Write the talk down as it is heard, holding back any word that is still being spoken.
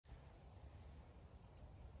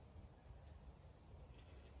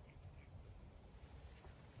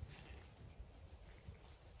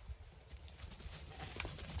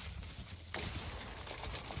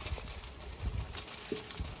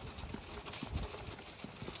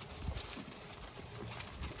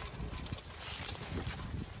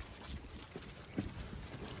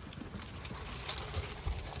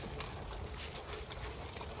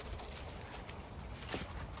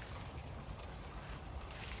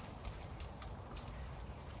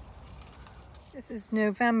This is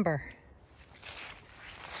November.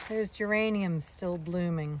 There's geraniums still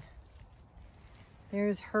blooming.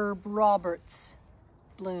 There's Herb Roberts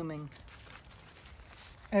blooming.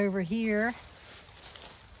 Over here,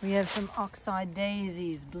 we have some oxeye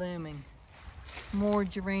daisies blooming. More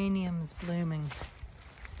geraniums blooming.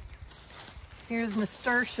 Here's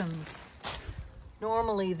nasturtiums.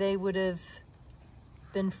 Normally they would have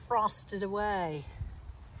been frosted away.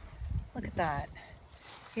 Look at that.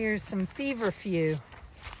 Here's some feverfew.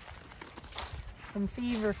 Some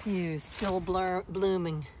feverfew still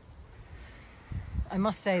blooming. I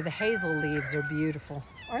must say the hazel leaves are beautiful.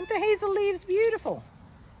 Aren't the hazel leaves beautiful?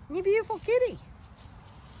 You beautiful kitty.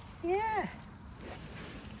 Yeah.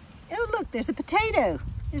 Oh look, there's a potato.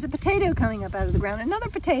 There's a potato coming up out of the ground. Another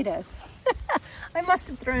potato. I must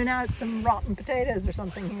have thrown out some rotten potatoes or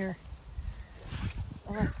something here.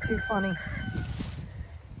 Oh, that's too funny.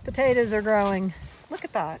 Potatoes are growing. Look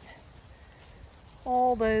at that.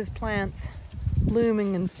 All those plants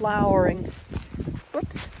blooming and flowering.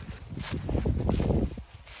 Whoops.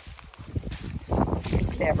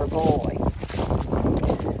 Clever boy.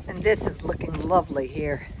 And this is looking lovely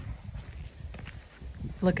here.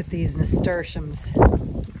 Look at these nasturtiums.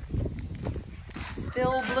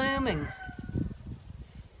 Still blooming.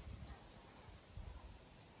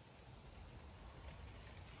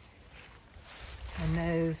 And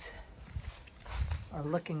those are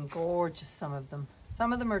looking gorgeous, some of them.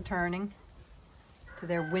 Some of them are turning to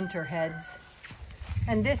their winter heads.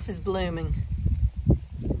 And this is blooming.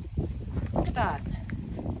 Look at that.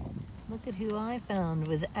 Look at who I found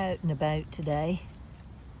was out and about today.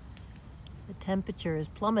 The temperature is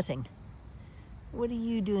plummeting. What are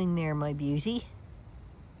you doing there, my beauty?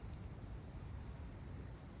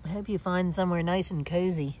 I hope you find somewhere nice and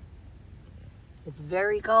cozy. It's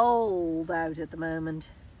very cold out at the moment.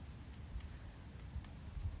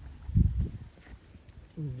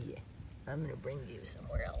 Yeah, I'm gonna bring you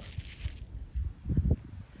somewhere else.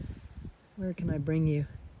 Where can I bring you?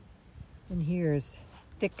 And here's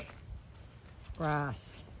thick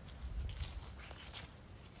grass.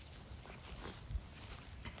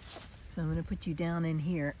 So I'm gonna put you down in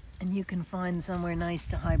here and you can find somewhere nice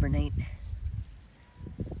to hibernate.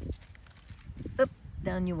 Oop,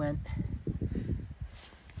 down you went.